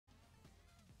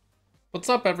What's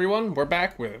up, everyone? We're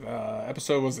back with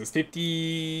episode, was this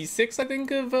 56, I think,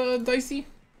 of Dicey.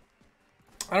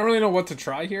 I don't really know what to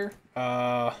try here.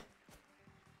 I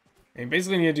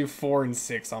basically need to do 4 and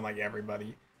 6 on like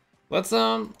everybody. Let's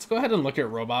go ahead and look at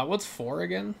robot. What's 4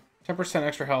 again? 10%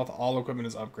 extra health. All equipment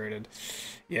is upgraded.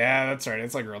 Yeah, that's right.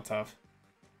 It's like real tough.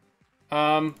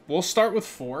 We'll start with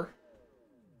 4.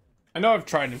 I know I've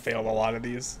tried and failed a lot of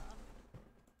these.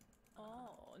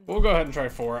 We'll go ahead and try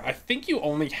 4. I think you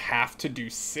only have to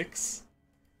do 6.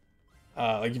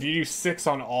 Like if you do 6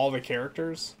 on all the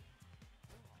characters,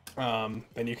 then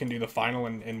you can do the final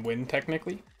and win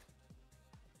technically.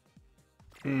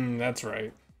 That's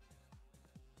right.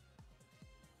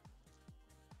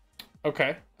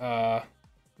 Okay.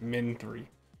 Min 3.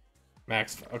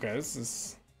 Max. Okay, this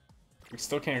is... We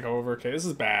still can't go over. Okay, this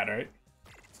is bad, right?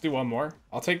 Let's do one more.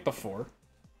 I'll take the 4.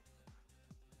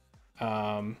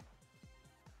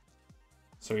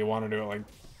 So we want to do it like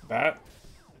that.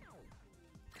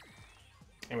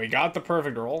 And we got the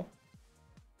perfect roll.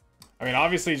 I mean,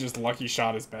 obviously just lucky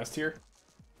shot is best here.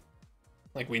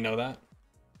 Like, we know that.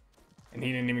 And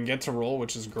he didn't even get to roll,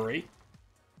 which is great.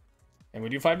 And we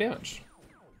do 5 damage.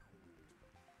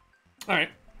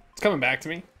 Alright. It's coming back to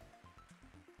me.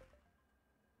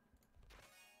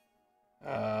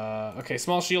 Okay,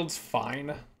 small shield's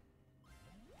fine.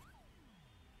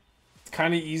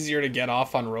 Kind of easier to get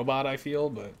off on robot, I feel,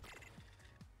 but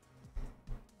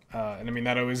and I mean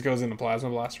that always goes into plasma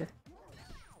blaster.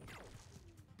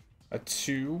 A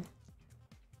 2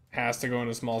 has to go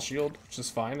into small shield, which is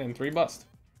fine, and 3 bust.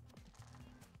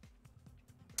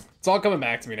 It's all coming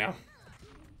back to me now.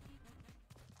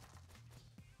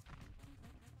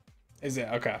 Is it?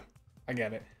 Okay, I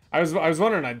get it. I was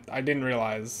wondering. I didn't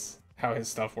realize how his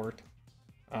stuff worked.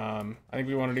 I think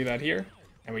we want to do that here.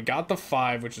 And we got the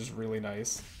 5, which is really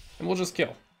nice. And we'll just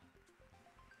kill.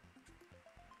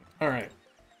 Alright.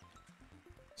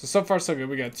 So far so good.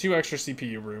 We got 2 extra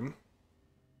CPU room.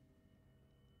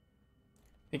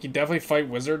 I think you definitely fight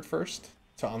Wizard first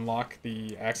to unlock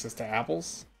the access to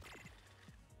apples.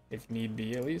 If need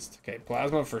be, at least. Okay,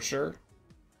 Plasma for sure.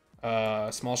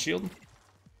 Small shield.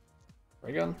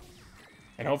 Ray gun.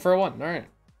 And hope for a 1. Alright.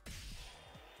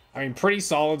 I mean, pretty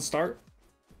solid start.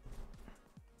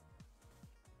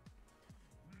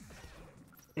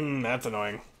 That's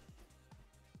annoying.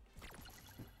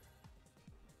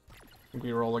 I think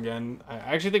we roll again. I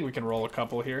actually think we can roll a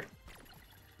couple here.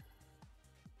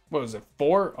 What was it?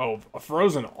 4? Oh, a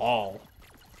frozen all.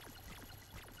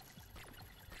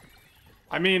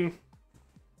 I mean,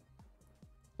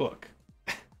 look.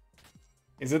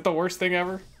 Is it the worst thing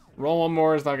ever? Roll 1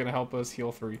 more is not going to help us.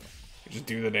 Heal 3. Just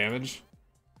do the damage.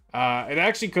 It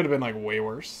actually could have been like way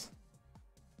worse.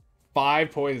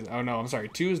 5 poison. Oh no, I'm sorry.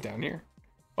 2 is down here.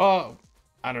 Oh,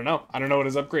 I don't know. I don't know what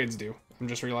his upgrades do. I'm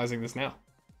just realizing this now.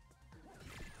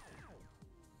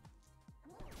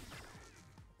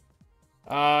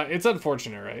 It's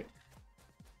unfortunate, right?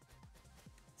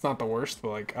 It's not the worst, but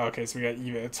like, okay, so we got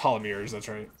even. It's Hall of Mirrors, that's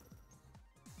right.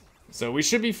 So we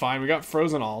should be fine. We got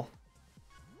Frozen All.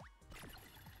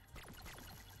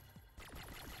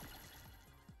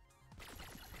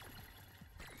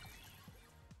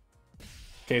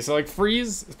 Okay, so like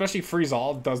freeze, especially freeze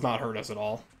all, does not hurt us at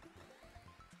all.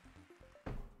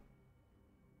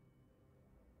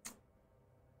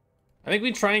 I think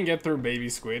we try and get through baby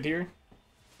squid here.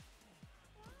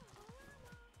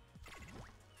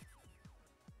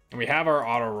 And we have our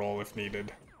auto roll if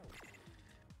needed.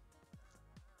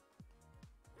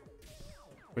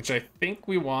 Which I think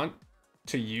we want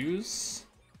to use.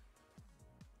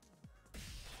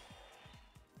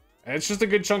 And it's just a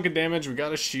good chunk of damage. We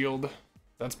got a shield.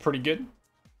 That's pretty good.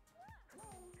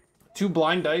 2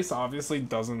 blind dice obviously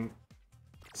doesn't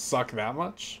suck that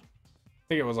much. I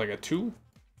think it was like a 2.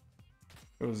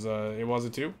 It was a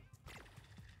 2.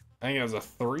 I think it was a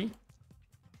 3.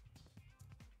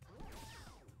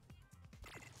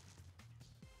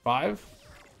 5.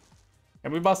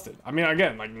 And we busted. I mean,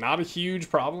 again, like not a huge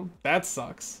problem. That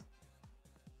sucks.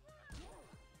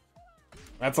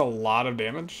 That's a lot of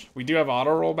damage. We do have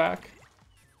auto roll back.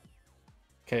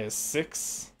 Okay, a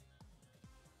 6.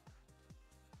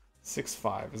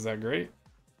 6-5. Is that great?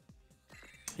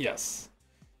 Yes.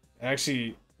 It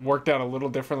actually worked out a little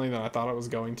differently than I thought it was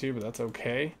going to, but that's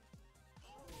okay.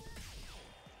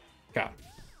 Okay.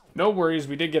 No worries.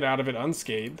 We did get out of it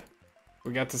unscathed.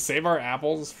 We got to save our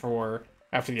apples for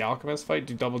after the alchemist fight.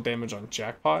 Do double damage on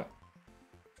jackpot.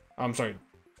 I'm sorry.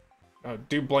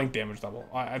 Do blank damage double.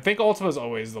 I think Ultima is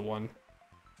always the one.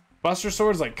 Buster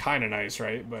Sword's like kind of nice,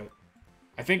 right? But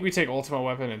I think we take Ultima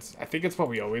Weapon. I think it's what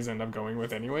we always end up going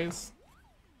with anyways.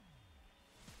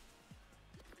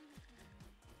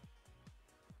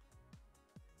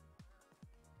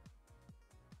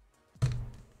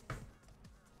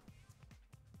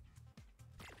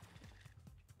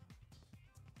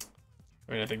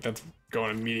 I mean, I think that's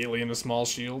going immediately into small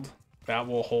shield. That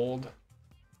will hold.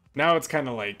 Now it's kind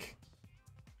of like...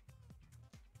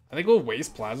 I think we'll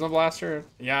waste Plasma Blaster.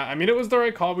 Yeah, I mean, it was the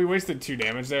right call. We wasted 2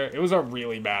 damage there. It was a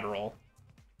really bad roll.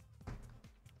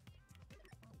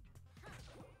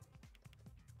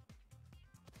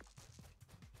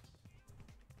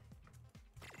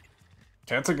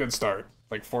 Okay, that's a good start.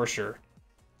 Like, for sure.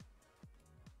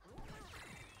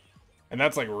 And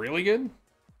that's, like, really good?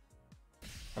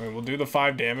 I mean, we'll do the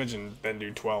 5 damage and then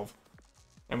do 12.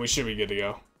 And we should be good to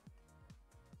go.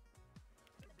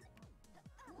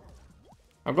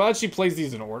 I'm glad she plays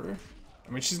these in order.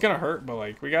 I mean, she's gonna hurt, but,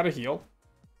 like, we gotta heal.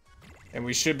 And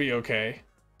we should be okay.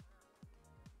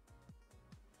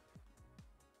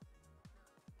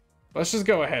 Let's just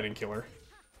go ahead and kill her.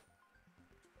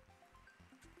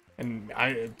 And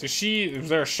is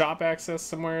there a shop access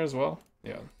somewhere as well?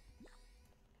 Yeah.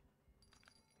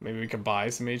 Maybe we can buy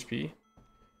some HP.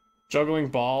 Juggling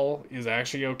Ball is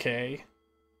actually okay.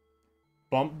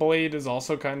 Bump Blade is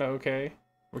also kind of okay.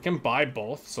 We can buy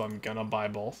both, so I'm gonna buy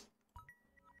both.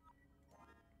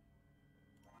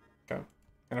 Okay.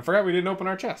 And I forgot we didn't open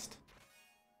our chest.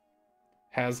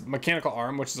 Has Mechanical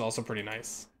Arm, which is also pretty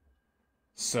nice.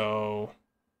 So...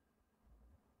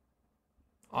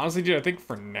 honestly, dude, I think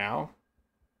for now...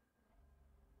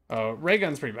 Ray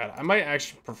Gun's pretty bad. I might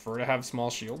actually prefer to have Small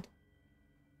Shield.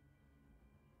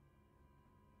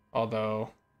 Although...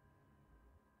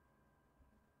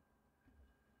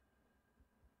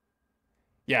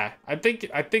 yeah, I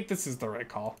think this is the right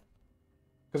call.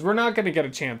 Because we're not going to get a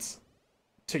chance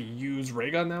to use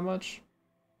Ray Gun that much.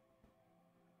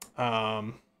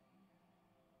 I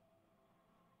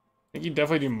think you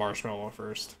definitely do Marshmallow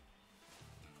first.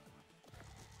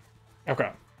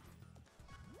 Okay.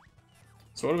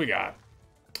 So what do we got?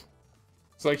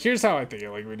 So like here's how I think it.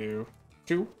 Like we do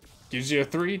 2, gives you a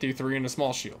 3, do 3 and a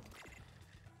small shield.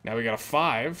 Now we got a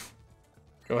 5.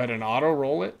 Go ahead and auto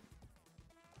roll it.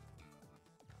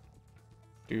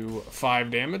 Do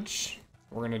 5 damage.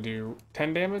 We're gonna do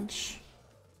 10 damage.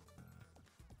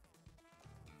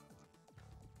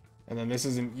 And then this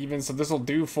isn't even, so this will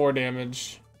do 4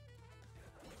 damage.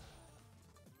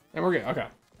 And we're good. Okay.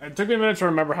 It took me a minute to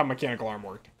remember how Mechanical Arm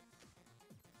worked.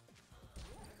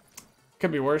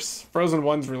 Could be worse. Frozen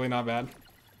 1's really not bad.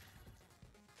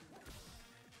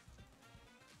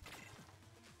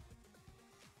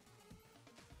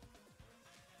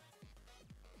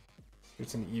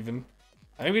 It's an even.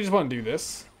 I think we just want to do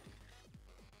this.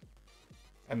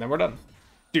 And then we're done.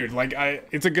 Dude, like,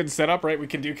 it's a good setup, right? We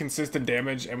can do consistent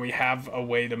damage, and we have a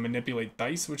way to manipulate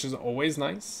dice, which is always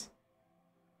nice.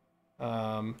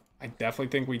 I definitely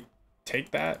think we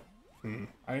take that.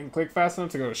 I didn't click fast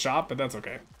enough to go to shop, but that's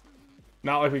okay.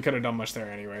 Not like we could have done much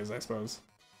there anyways, I suppose.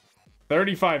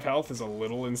 35 health is a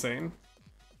little insane.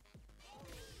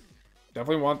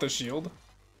 Definitely want the shield.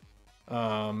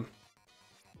 I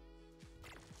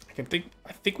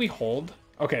think we hold.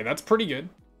 Okay, that's pretty good.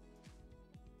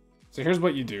 So here's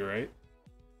what you do, right?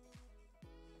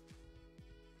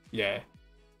 Yeah.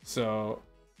 So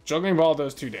Juggling Ball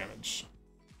does 2 damage.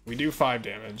 We do 5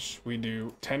 damage. We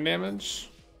do 10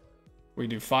 damage. We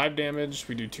do 5 damage.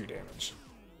 We do 2 damage.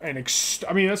 And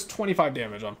I mean, that's 25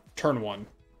 damage on turn 1.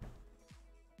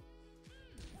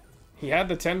 He had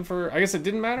the 10 for... I guess it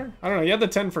didn't matter? I don't know. He had the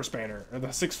 10 for Spanner. Or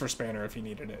the 6 for Spanner if he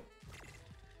needed it.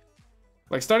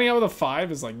 Like, starting out with a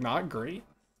 5 is, like, not great.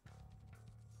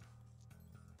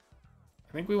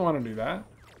 I think we want to do that.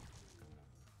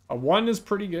 A 1 is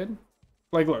pretty good.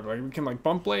 Like, look. Like, we can, like,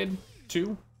 Bump Blade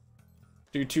 2.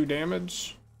 Do 2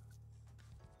 damage.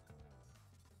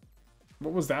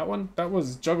 What was that one? That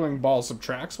was Juggling Ball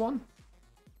subtracts 1?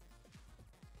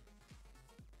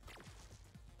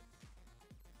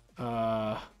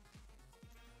 I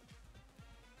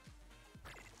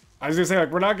was gonna say,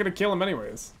 like, we're not gonna kill him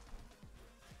anyways.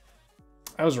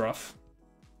 That was rough.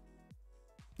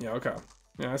 Yeah, okay.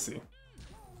 Yeah, I see.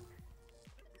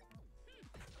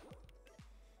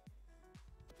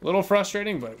 A little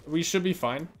frustrating, but we should be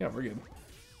fine. Yeah, we're good.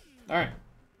 Alright.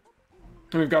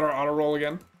 We've got our auto roll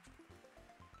again.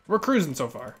 We're cruising so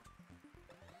far.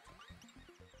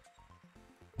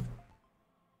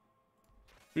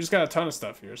 We just got a ton of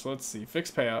stuff here, so let's see.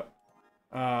 Fixed payout.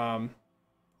 Probably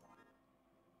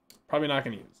not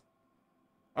gonna use.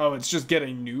 Oh, it's just get a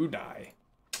new die.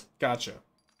 Gotcha.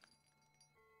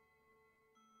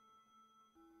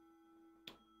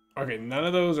 Okay, none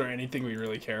of those are anything we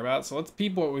really care about, so let's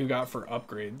peep what we've got for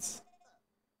upgrades.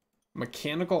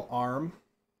 Mechanical Arm.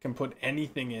 Can put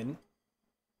anything in.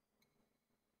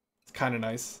 It's kind of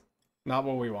nice. Not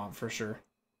what we want, for sure.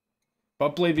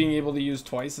 Butt Blade being able to use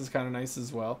twice is kind of nice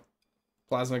as well.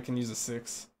 Plasma can use a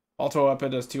 6. Auto up it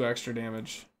does 2 extra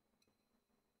damage.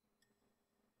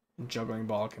 And juggling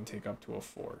ball can take up to a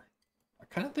 4. I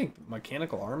kind of think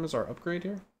mechanical arm is our upgrade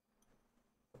here.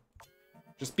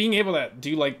 Just being able to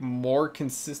do like more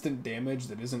consistent damage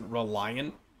that isn't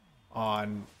reliant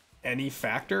on any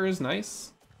factor is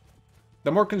nice.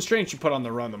 The more constraints you put on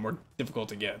the run, the more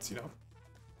difficult it gets, you know.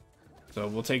 So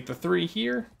we'll take the 3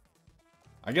 here.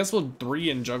 I guess we'll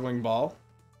 3 in juggling ball.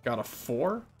 Got a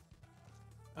 4.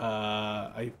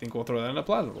 I think we'll throw that in a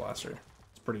plasma blaster.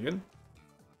 It's pretty good.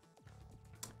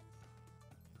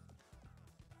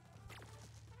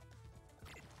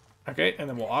 Okay, and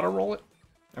then we'll auto roll it.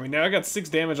 I mean, now I got 6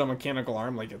 damage on mechanical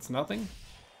arm, like it's nothing.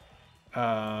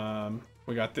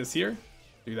 We got this here.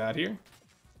 Do that here.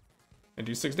 And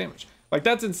do 6 damage. Like,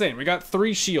 that's insane. We got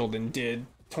 3 shield and did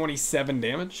 27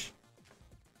 damage.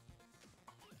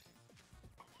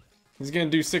 He's gonna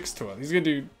do 6 to us. He's gonna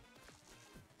do...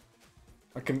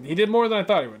 he did more than I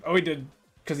thought he would. Oh, he did,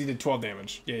 because he did 12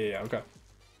 damage. Yeah, okay.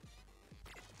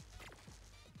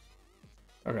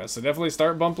 Okay, so definitely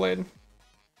start Bump Blade.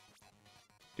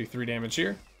 Do 3 damage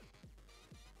here.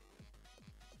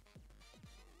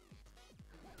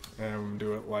 And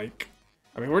do it like...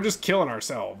 I mean, we're just killing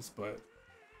ourselves, but...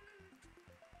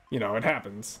 You know, it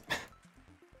happens. As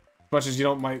much as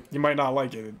you might not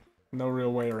like it. No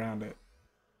real way around it.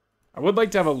 I would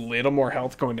like to have a little more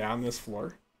health going down this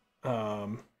floor.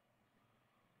 And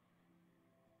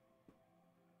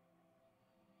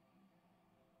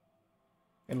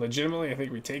legitimately, I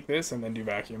think we take this and then do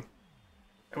vacuum.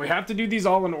 And we have to do these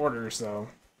all in order, so...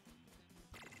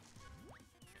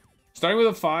 Starting with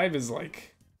a 5 is,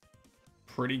 like,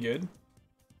 pretty good.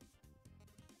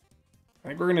 I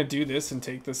think we're going to do this and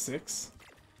take the 6.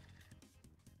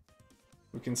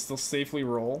 We can still safely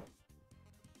roll.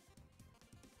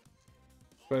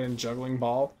 Go ahead and juggling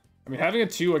ball. I mean, having a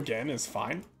 2 again is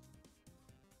fine.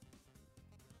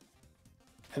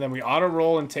 And then we auto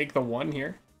roll and take the 1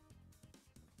 here.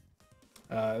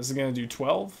 This is going to do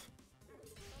 12.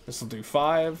 This will do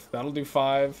 5. That'll do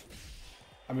 5.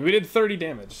 I mean, we did 30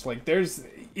 damage. Like,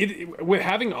 with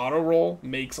having auto roll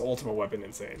makes Ultimate Weapon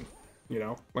insane. You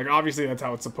know? Like, obviously that's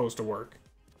how it's supposed to work.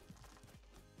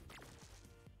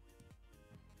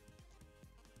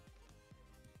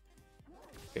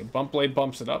 Okay, Bump Blade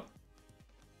bumps it up.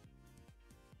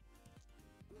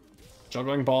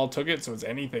 Juggling ball took it, so it's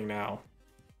anything now.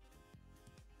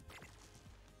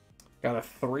 Got a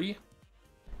 3.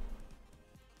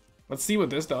 Let's see what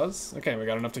this does. Okay, we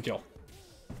got enough to kill.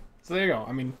 So there you go.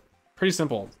 I mean, pretty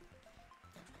simple.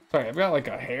 Sorry, I've got like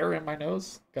a hair in my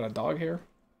nose. Got a dog hair.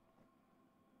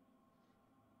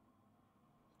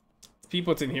 Let's peep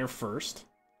what's in here first.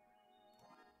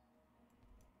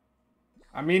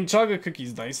 I mean, chocolate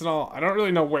cookie's nice and all. I don't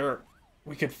really know where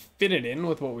we could fit it in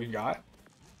with what we've got.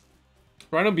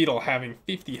 Rhino Beetle having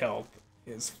 50 health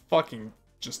is fucking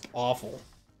just awful.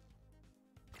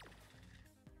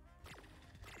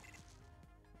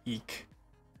 Eek.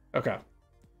 Okay.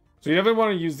 So you definitely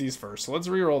want to use these first. So let's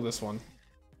reroll this one.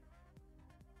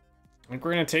 I think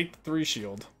we're going to take the 3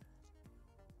 shield.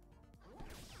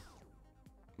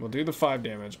 We'll do the 5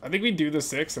 damage. I think we do the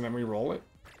 6 and then we roll it.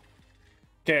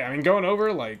 Okay, I mean, going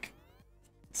over, like,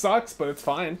 sucks, but it's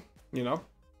fine, you know?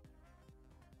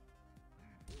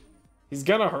 He's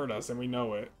gonna hurt us, and we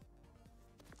know it.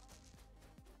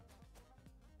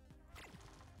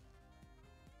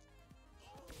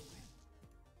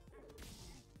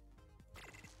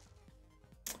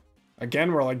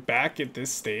 Again, we're, like, back at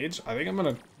this stage. I think I'm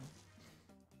gonna...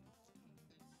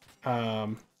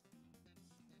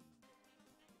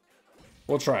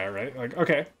 We'll try it, right? Like,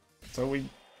 okay. So we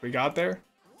got there.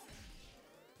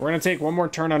 We're going to take one more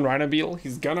turn on Rhino Beetle.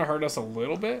 He's going to hurt us a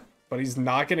little bit, but he's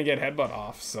not going to get headbutt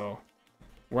off, so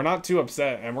we're not too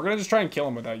upset. And we're going to just try and kill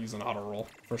him without using auto roll,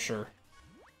 for sure.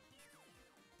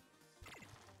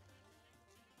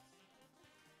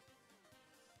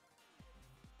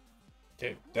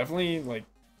 Okay, definitely, like,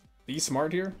 be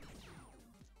smart here.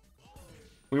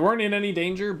 We weren't in any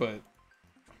danger, but...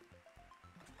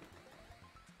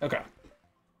 Okay.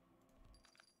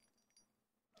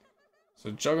 So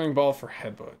juggling ball for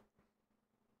headbutt.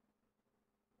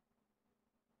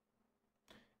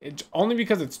 Only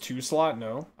because it's 2 slot,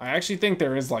 no. I actually think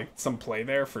there is like some play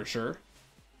there for sure.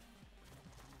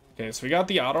 Okay, so we got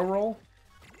the auto roll.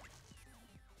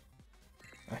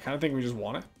 I kind of think we just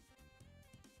want it.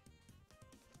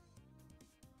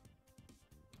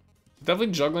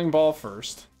 Definitely juggling ball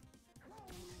first.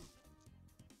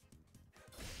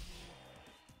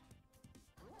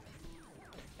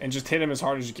 And just hit him as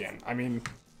hard as you can. I mean,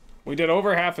 we did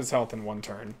over half his health in 1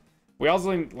 turn. We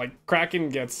also, like, Kraken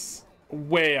gets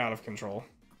way out of control.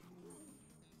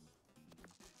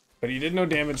 But he did no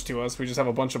damage to us. We just have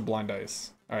a bunch of blind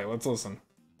dice. Alright, let's listen.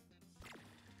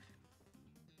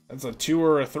 That's a 2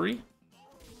 or a 3?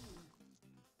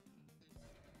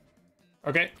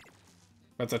 Okay.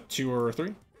 That's a 2 or a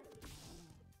 3.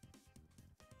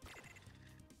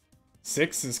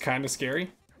 6 is kind of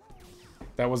scary.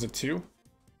 That was a 2.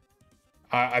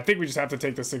 I think we just have to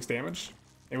take the 6 damage.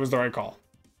 It was the right call.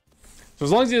 So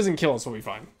as long as he doesn't kill us, we'll be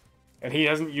fine. And he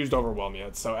hasn't used Overwhelm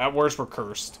yet, so at worst we're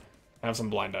cursed. Have some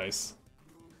blind dice.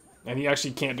 And he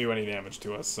actually can't do any damage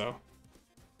to us, so.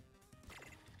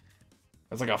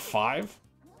 That's like a 5.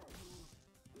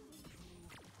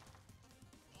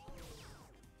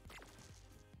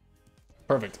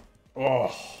 Perfect.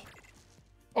 Oh.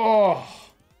 Oh.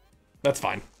 That's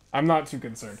fine. I'm not too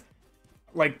concerned.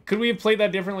 Like, could we have played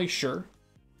that differently? Sure.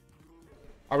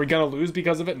 Are we gonna lose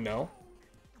because of it? No.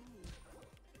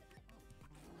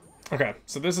 Okay,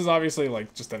 so this is obviously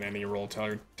like just an any roll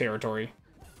territory.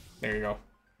 There you go.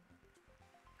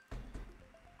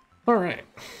 Alright.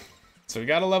 So we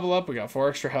gotta level up. We got 4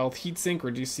 extra health. Heatsink,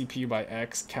 reduce CPU by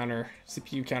X. Counter,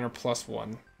 CPU counter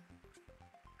 +1.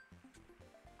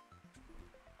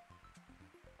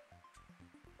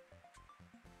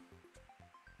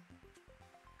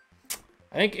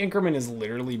 I think increment is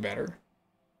literally better.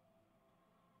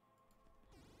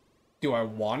 Do I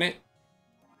want it?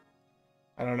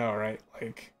 I don't know, right?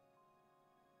 Like,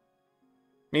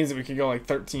 means that we could go like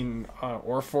 13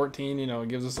 or 14, you know, it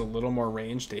gives us a little more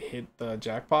range to hit the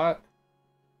jackpot,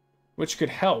 which could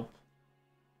help.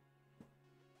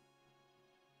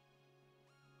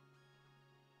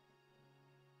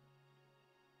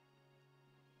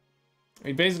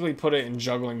 We basically put it in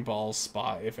juggling balls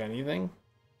spot, if anything.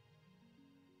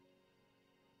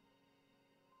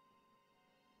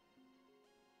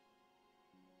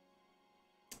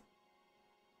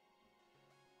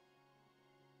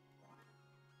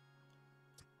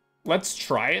 Let's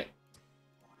try it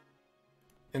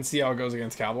and see how it goes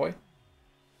against Cowboy.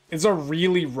 It's a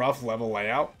really rough level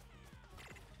layout.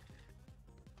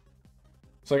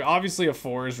 So like obviously a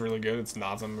 4 is really good. It's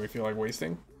not something we feel like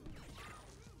wasting.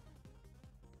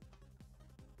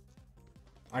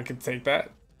 I could take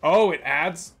that. Oh, it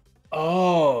adds.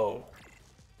 Oh.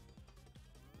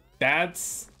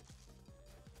 That's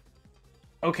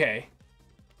okay.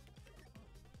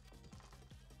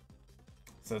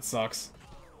 So that sucks.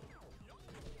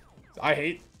 I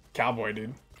hate Cowboy,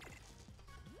 dude.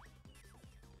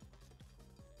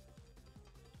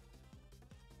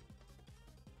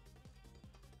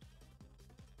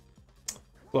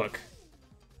 Look. I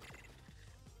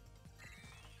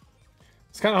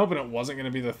was kind of hoping it wasn't going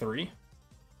to be the 3.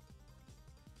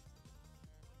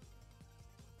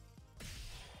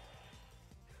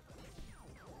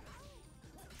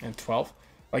 And 12.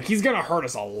 Like, he's going to hurt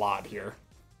us a lot here.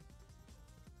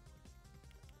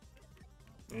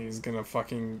 He's gonna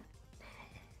fucking...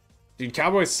 Dude,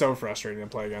 Cowboy's so frustrating to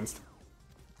play against.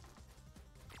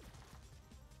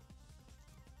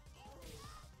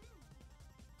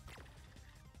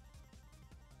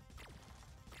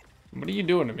 What are you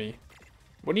doing to me?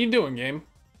 What are you doing, game?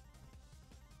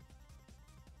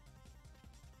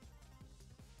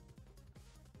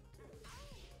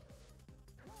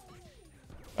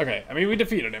 Okay, I mean, we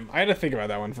defeated him. I had to think about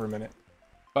that one for a minute.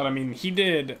 But, I mean, he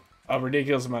did a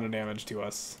ridiculous amount of damage to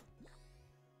us.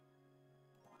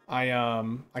 I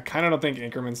kind of don't think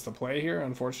increment's the play here,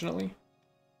 unfortunately.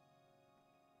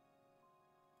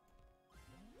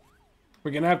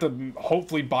 We're gonna have to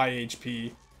hopefully buy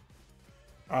HP.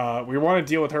 We want to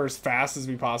deal with her as fast as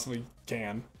we possibly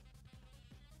can.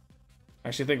 I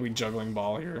actually think we juggling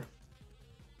ball here.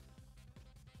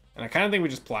 And I kind of think we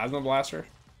just plasma blast her.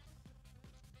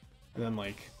 And then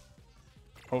like,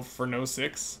 hope for no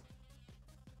 6.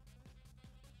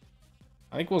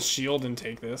 I think we'll shield and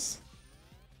take this.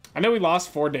 I know we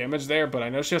lost 4 damage there, but I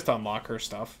know she has to unlock her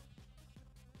stuff.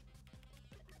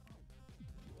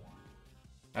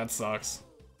 That sucks.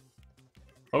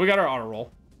 But we got our auto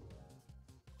roll.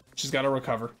 She's got to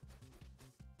recover.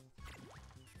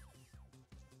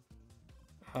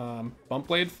 Bump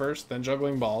blade first, then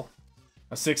juggling ball.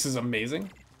 A 6 is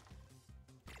amazing.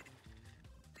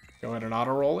 Go ahead and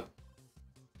auto roll it.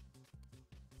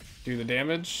 Do the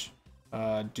damage.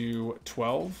 Do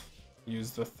 12.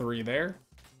 Use the 3 there.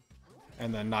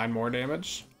 And then 9 more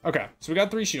damage. Okay, so we got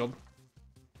 3 shield.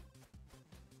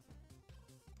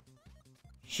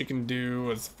 She can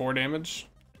do 4 damage.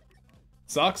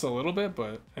 Sucks a little bit,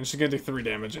 but... And she's gonna do 3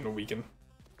 damage and a weaken.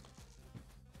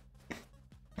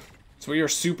 So we are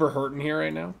super hurting here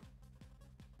right now.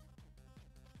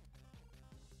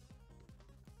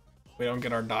 We don't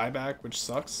get our die back, which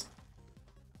sucks.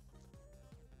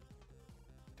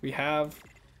 Do we have...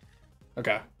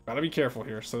 Okay, gotta be careful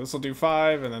here. So this will do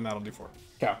 5, and then that'll do 4.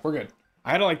 Okay, we're good.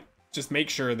 I had to, like, just make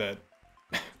sure that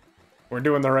we're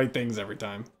doing the right things every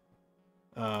time.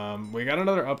 We got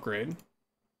another upgrade.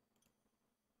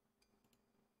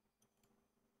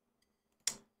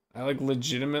 I, like,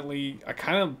 legitimately... I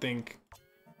kind of think...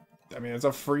 I mean, it's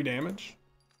a free damage.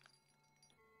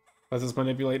 Lets us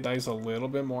manipulate dice a little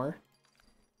bit more.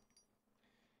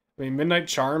 I mean, Midnight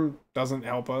Charm doesn't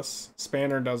help us.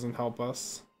 Spanner doesn't help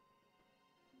us.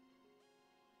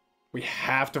 We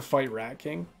have to fight Rat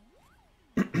King.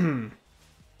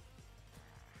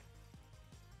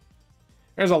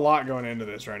 There's a lot going into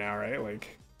this right now, right?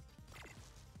 Like,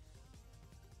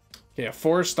 yeah,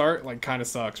 4 start, like, kind of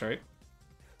sucks, right?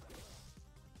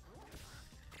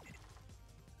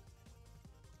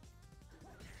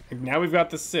 Like, now we've got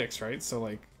the 6, right? So,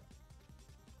 like,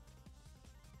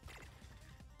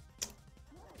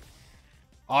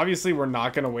 obviously we're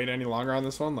not going to wait any longer on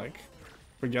this one. Like,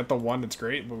 if we get the 1, it's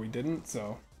great, but we didn't,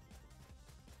 so.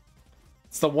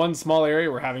 It's the one small area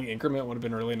where having increment would have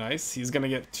been really nice. He's going to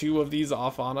get 2 of these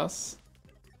off on us.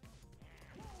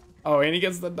 Oh, and he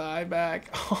gets the die back.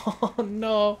 Oh,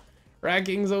 no. Rat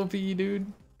King's OP, dude.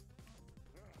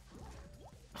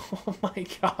 Oh, my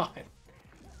God.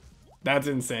 That's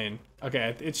insane.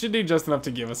 Okay, it should do just enough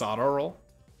to give us auto roll.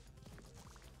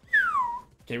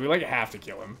 Okay, we, like, have to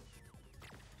kill him.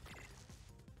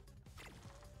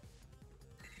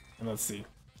 And let's see.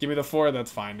 Give me the 4,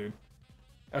 that's fine, dude.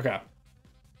 Okay.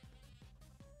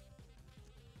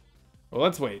 Well,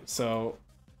 let's wait. So,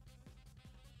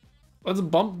 let's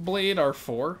bump blade our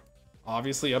 4.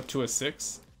 Obviously up to a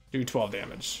 6. Do 12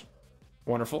 damage.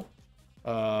 Wonderful.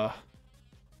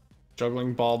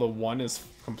 Juggling ball to 1 is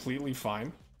completely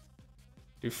fine.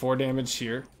 Do 4 damage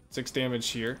here. 6 damage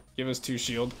here. Give us 2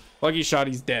 shield. Lucky shot,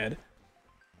 he's dead.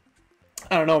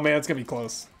 I don't know, man. It's gonna be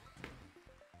close.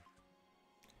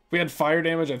 If we had fire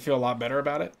damage, I'd feel a lot better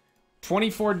about it.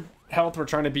 24 health, we're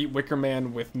trying to beat Wicker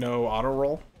Man with no auto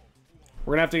roll.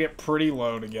 We're gonna have to get pretty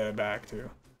low to get it back, too.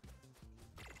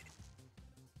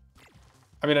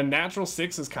 I mean, a natural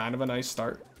 6 is kind of a nice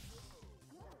start.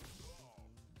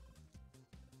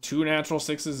 2 natural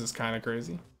 6s is kind of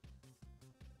crazy.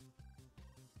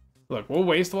 Look, we'll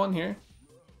waste 1 here.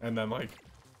 And then, like...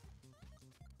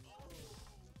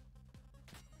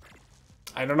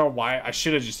 I don't know why. I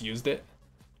should have just used it.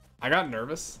 I got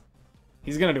nervous.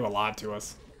 He's gonna do a lot to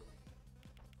us.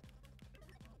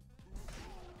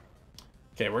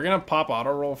 Okay, we're gonna pop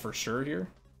auto roll for sure here.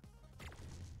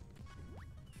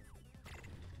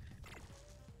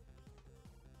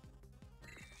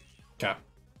 Okay.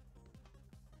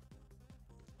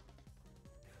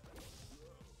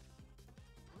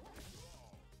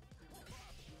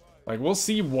 Like, we'll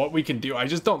see what we can do. I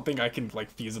just don't think I can,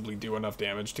 like, feasibly do enough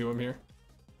damage to him here.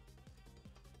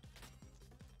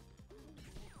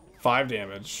 5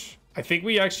 damage. I think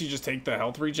we actually just take the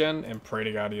health regen and pray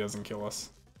to God he doesn't kill us.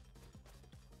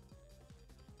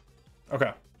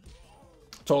 Okay.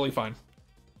 Totally fine.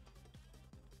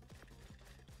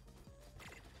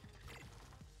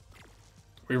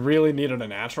 We really needed a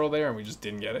natural there and we just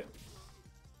didn't get it.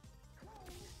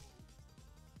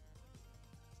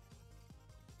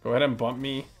 Go ahead and bump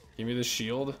me. Give me the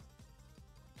shield.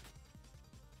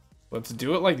 Let's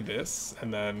do it like this,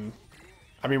 and then...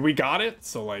 I mean, we got it,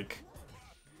 so, like...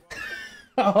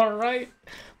 Alright.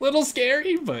 Little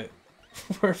scary, but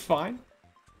we're fine.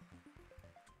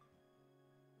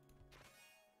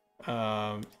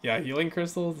 Yeah, healing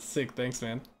crystal, sick. Thanks,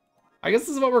 man. I guess this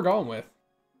is what we're going with.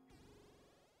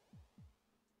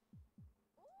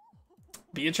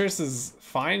 Beatrice is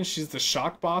fine. She's the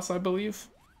shock boss, I believe.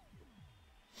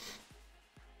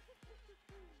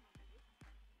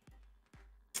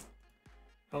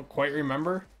 I don't quite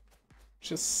remember.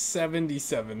 Just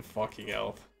 77 fucking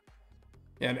health.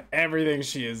 And everything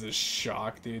she is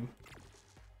shock, dude.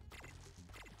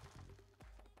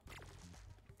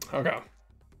 Okay.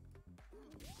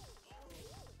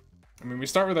 I mean, we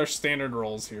start with our standard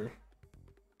rolls here.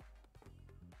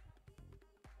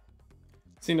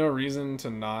 See no reason to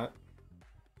not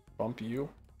bump you.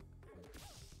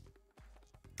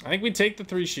 I think we take the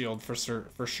 3 shield for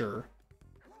sure.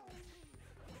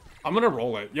 I'm gonna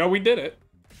roll it. Yo, we did it.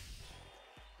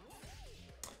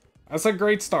 That's a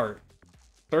great start.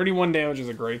 31 damage is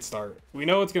a great start. We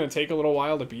know it's gonna take a little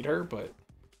while to beat her, but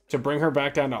to bring her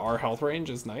back down to our health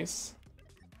range is nice.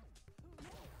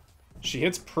 She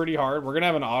hits pretty hard. We're gonna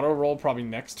have an auto roll probably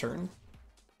next turn.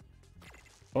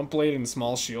 Bump Blade and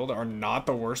Small Shield are not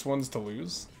the worst ones to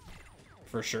lose.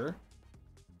 For sure.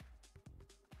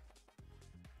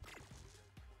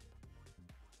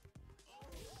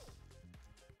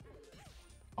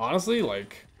 Honestly,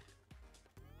 like,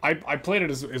 I played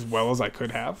it as well as I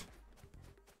could have.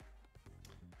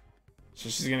 So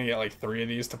she's gonna get like 3 of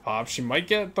these to pop. She might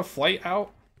get the flight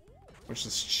out, which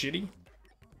is shitty.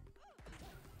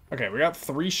 Okay, we got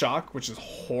 3 shock, which is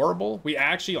horrible. We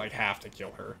actually like have to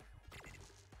kill her.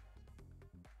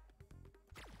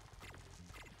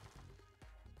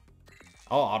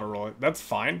 I'll auto roll it. That's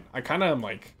fine. I kind of am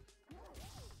like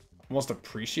almost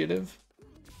appreciative.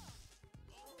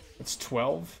 It's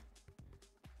 12.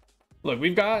 Look,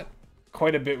 we've got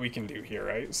quite a bit we can do here,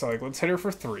 right? So like, let's hit her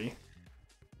for 3.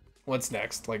 What's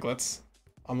next? Like, let's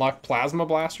unlock Plasma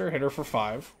Blaster, hit her for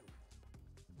 5.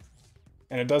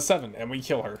 And it does 7, and we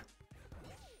kill her.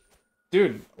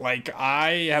 Dude, like,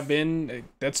 I have been...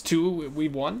 That's 2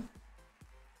 we've won.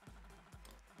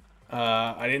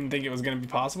 I didn't think it was going to be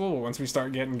possible, but once we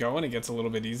start getting going, it gets a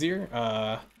little bit easier.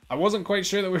 I wasn't quite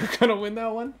sure that we were going to win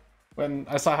that one when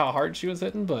I saw how hard she was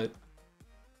hitting, but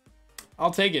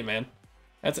I'll take it, man.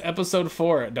 That's episode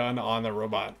 4 done on the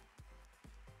robot.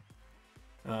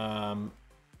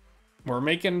 We're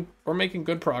making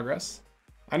good progress.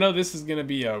 I know this is going to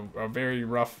be a very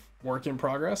rough work in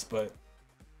progress, but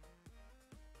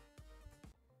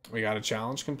we got a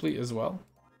challenge complete as well.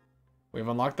 We've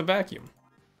unlocked the vacuum.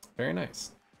 Very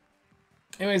nice.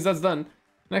 Anyways, that's done.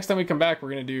 Next time we come back,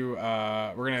 we're going to do,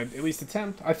 we're going to at least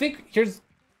attempt. I think,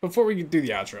 before we do the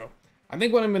outro, I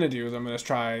think what I'm going to do is I'm going to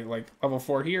try, like, level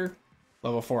 4 here,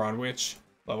 level 4 on Witch,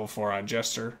 level 4 on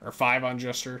Jester, or 5 on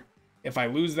Jester. If I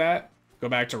lose that, go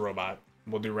back to Robot.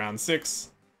 We'll do round 6.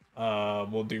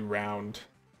 We'll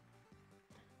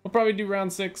probably do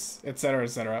round 6, etc.,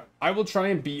 etc. I will try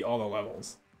and beat all the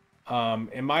levels.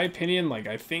 In my opinion, like,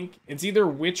 I think it's either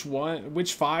which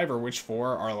 5 or which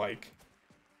 4 are, like,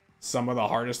 some of the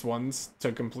hardest ones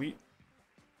to complete.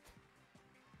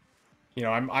 You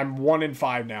know, I'm 1 in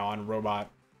 5 now on Robot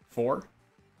 4.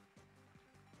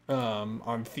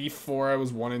 On Thief 4, I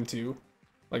was 1 in 2.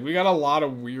 Like, we got a lot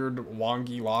of weird,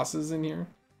 wonky losses in here.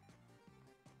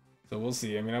 So we'll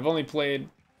see. I mean, I've only played,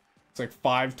 it's like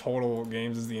 5 total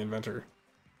games as the Inventor.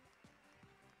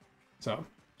 So,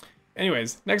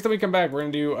 anyways, next time we come back, we're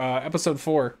going to do episode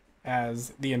 4 as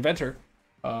the Inventor.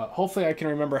 Hopefully I can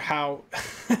remember how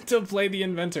to play the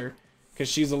Inventor, because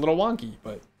she's a little wonky,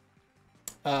 but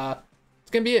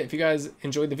it's going to be it. If you guys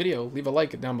enjoyed the video, leave a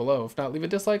like down below. If not, leave a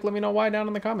dislike. Let me know why down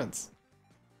in the comments.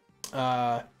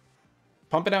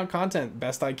 Pumping out content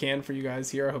best I can for you guys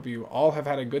here. I hope you all have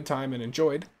had a good time and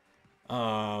enjoyed.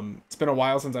 It's been a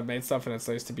while since I've made stuff, and it's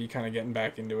nice to be kind of getting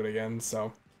back into it again.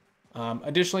 So,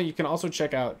 additionally, you can also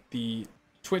check out the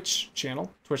Twitch channel,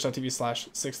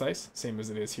 twitch.tv/Sixxthice, same as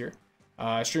it is here.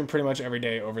 I stream pretty much every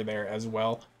day over there as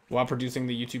well, while producing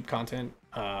the YouTube content.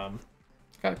 Got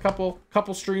a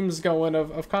couple streams going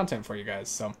of content for you guys.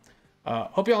 So,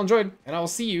 hope you all enjoyed, and I will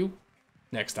see you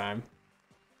next time.